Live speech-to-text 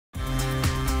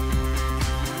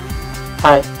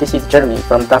Hi, this is Jeremy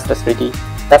from Dust3D.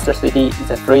 Dust3D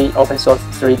is a free open-source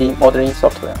 3D modeling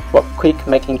software for quick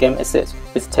making game assets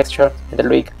with texture and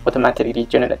rig automatically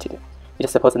generated. It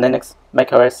supports Linux,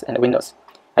 macOS, and Windows.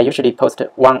 I usually post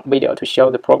one video to show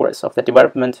the progress of the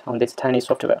development on this tiny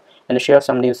software and share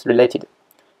some news related.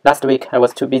 Last week, I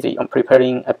was too busy on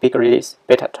preparing a big release,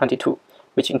 Beta 22,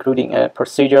 which including a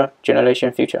Procedural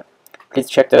Generation feature.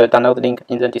 Please check the download link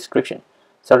in the description.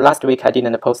 So last week, I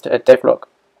didn't post a devlog.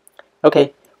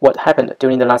 Okay, what happened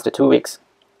during the last 2 weeks?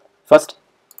 First,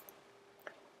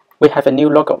 we have a new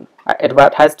logo. I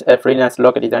advertised a freelance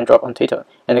logo design job on Twitter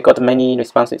and got many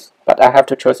responses, but I have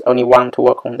to choose only one to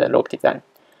work on the logo design.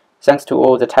 Thanks to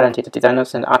all the talented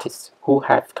designers and artists who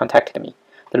have contacted me.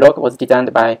 The logo was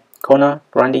designed by Connor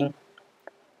Branding.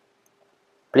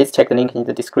 Please check the link in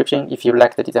the description if you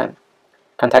like the design.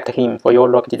 Contact him for your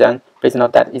logo design. Please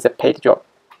note that it's a paid job.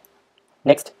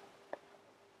 Next,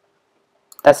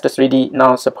 Dust3D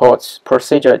now supports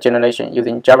Procedural Generation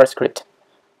using JavaScript.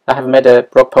 I have made a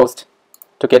blog post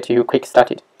to get you quick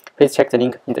started. Please check the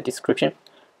link in the description.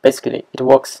 Basically, it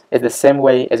works as the same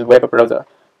way as web browser.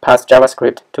 Pass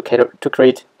JavaScript to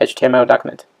create HTML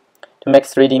document. To make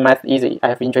 3D math easy, I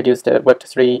have introduced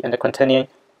Web3 and containing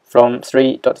from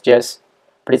 3.js.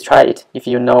 Please try it if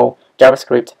you know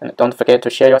JavaScript, and don't forget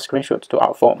to share your screenshot to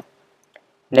our forum.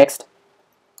 Next,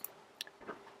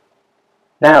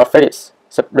 Niall Phillips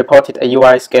reported a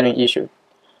UI scaling issue.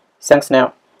 Thanks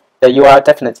Niall. The UI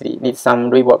definitely needs some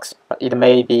reworks, but it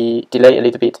may be delayed a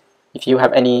little bit. If you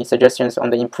have any suggestions on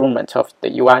the improvement of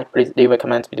the UI, please leave a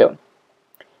comment below.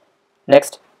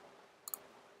 Next,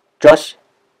 Josh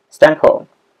Steinhauer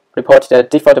reported a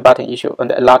default button issue on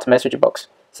the alert message box.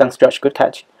 Thanks Josh, good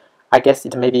catch. I guess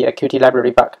it may be a Qt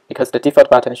library bug, because the default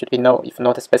button should be no if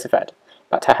not specified.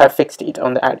 But I have fixed it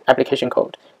on the application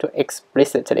code to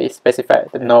explicitly specify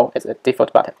the no as a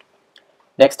default button.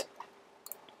 Next,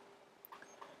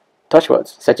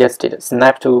 Toshiwoz suggested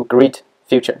snap to grid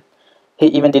feature. He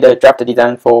even did a draft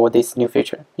design for this new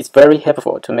feature. It's very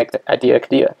helpful to make the idea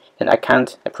clear, and I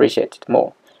can't appreciate it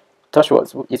more.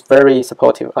 Toshiwoz is very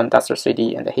supportive on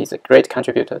Dust3D, and he's a great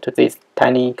contributor to this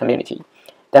tiny community.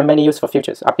 There are many useful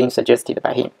features are being suggested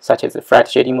by him, such as the flat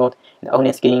shading mode and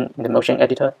onion skin in the motion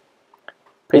editor.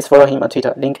 Please follow him on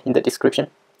Twitter, link in the description.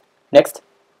 Next,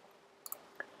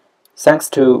 thanks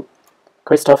to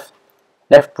Christophe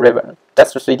LEFEBVRE,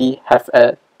 Dust3D have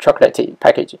a Chocolatey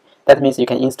package. That means you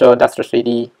can install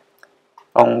Dust3D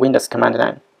on Windows command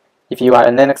line. If you are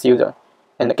a Linux user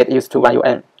and get used to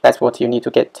YUM, that's what you need to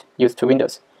get used to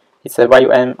Windows. It's a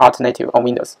YUM alternative on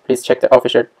Windows. Please check the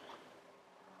official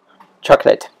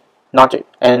chocolateynuget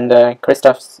and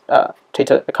Christophe's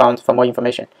Twitter account for more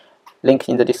information. Link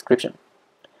in the description.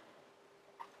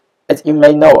 As you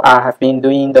may know, I have been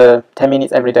doing the 10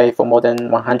 minutes every day for more than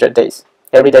 100 days.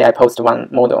 Every day I post one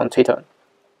model on Twitter.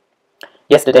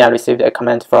 Yesterday I received a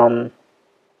comment from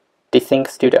DeSink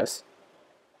Studios.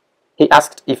 He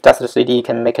asked if Dust3D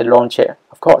can make a lawn chair.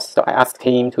 Of course, so I asked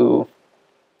him to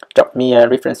drop me a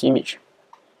reference image.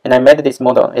 And I made this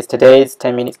model as today's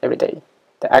 10 minutes every day.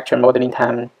 The actual modeling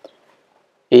time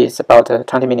is about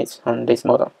 20 minutes on this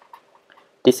model.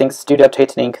 DeSink Studio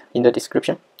tweet link in the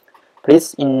description.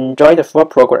 Please enjoy the full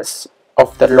progress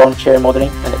of the lawn chair modeling,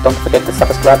 and don't forget to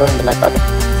subscribe and the like button.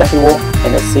 Thank you all,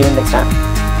 and see you next time.